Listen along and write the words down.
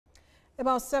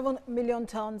About 7 million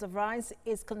tons of rice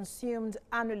is consumed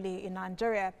annually in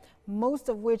Nigeria, most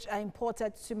of which are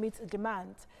imported to meet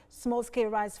demand. Small-scale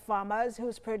rice farmers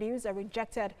whose produce are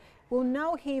rejected will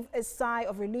now heave a sigh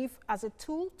of relief as a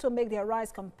tool to make their rice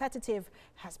competitive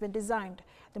has been designed.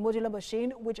 The modular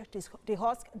machine, which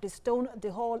dehusk, destone,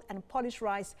 dehull and polish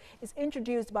rice, is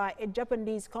introduced by a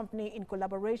Japanese company in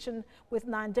collaboration with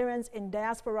Nigerians in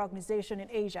diaspora organization in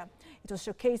Asia. It was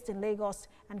showcased in Lagos,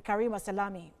 and Karima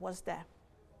Salami was there.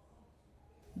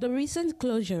 The recent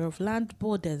closure of land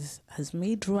borders has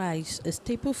made rice, a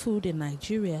staple food in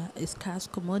Nigeria, a scarce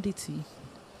commodity.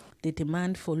 The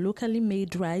demand for locally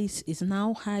made rice is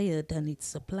now higher than its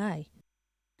supply.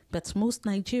 But most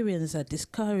Nigerians are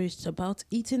discouraged about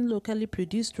eating locally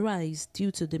produced rice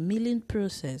due to the milling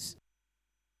process.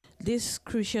 This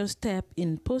crucial step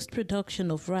in post-production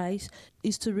of rice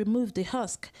is to remove the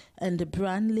husk and the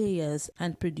bran layers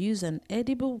and produce an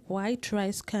edible white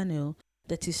rice kernel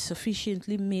that is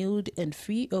sufficiently milled and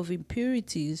free of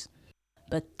impurities.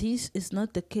 But this is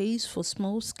not the case for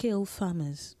small-scale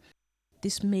farmers.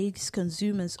 This makes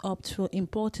consumers opt for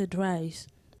imported rice.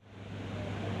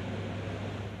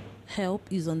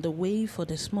 Help is on the way for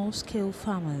the small-scale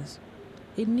farmers.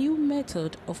 A new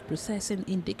method of processing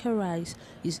indica rice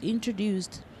is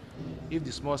introduced. If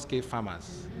the small-scale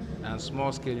farmers and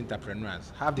small-scale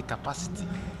entrepreneurs have the capacity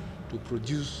to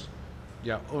produce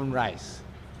their own rice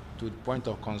to the point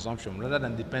of consumption, rather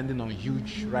than depending on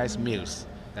huge rice mills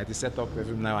that is set up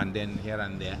every now and then here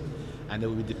and there, and they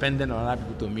will be dependent on other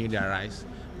people to mill their rice,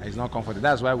 and it's not comfortable.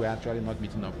 That's why we're actually not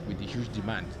meeting up with the huge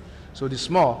demand. So the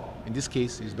small, in this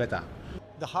case, is better.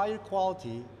 The higher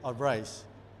quality of rice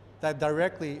that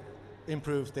directly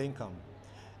improves the income.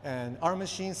 And our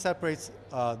machine separates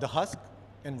the husk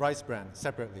and rice bran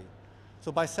separately.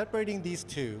 So by separating these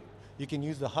two, you can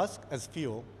use the husk as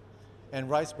fuel and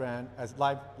rice bran as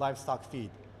livestock feed,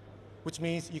 which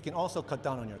means you can also cut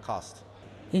down on your cost.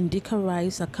 Indica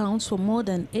rice accounts for more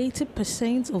than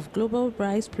 80% of global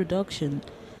rice production,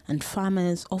 and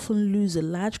farmers often lose a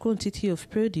large quantity of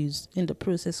produce in the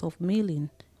process of milling.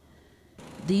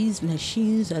 These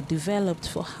machines are developed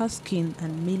for husking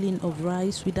and milling of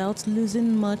rice without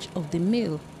losing much of the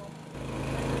meal.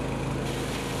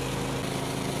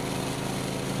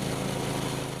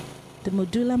 The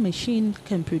modular machine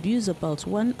can produce about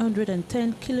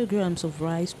 110 kilograms of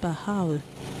rice per hour.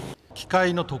 The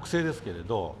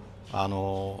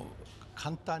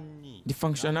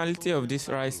functionality of this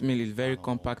rice mill is very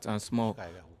compact and small,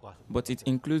 but it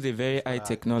includes a very high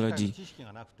technology.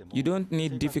 You don't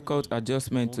need difficult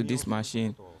adjustment to this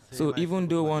machine, so even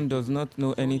though one does not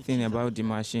know anything about the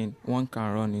machine, one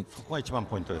can run it.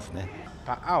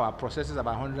 Per hour processes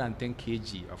about 110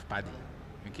 kg of paddy.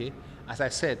 Okay? As I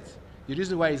said, the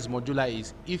reason why it's modular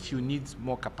is if you need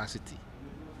more capacity,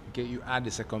 okay, you add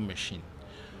the second machine.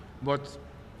 But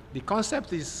the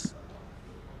concept is,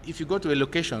 if you go to a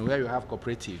location where you have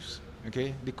cooperatives,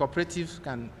 okay, the cooperatives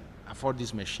can afford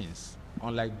these machines,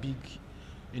 unlike big,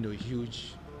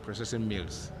 huge processing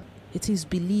mills. It is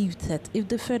believed that if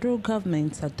the federal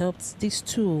government adopts this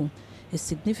tool, a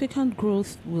significant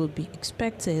growth will be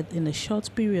expected in a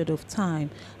short period of time,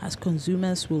 as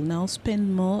consumers will now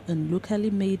spend more on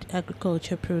locally made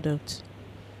agriculture products.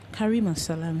 Karima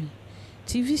Salami,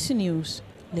 TVC News,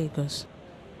 Lagos.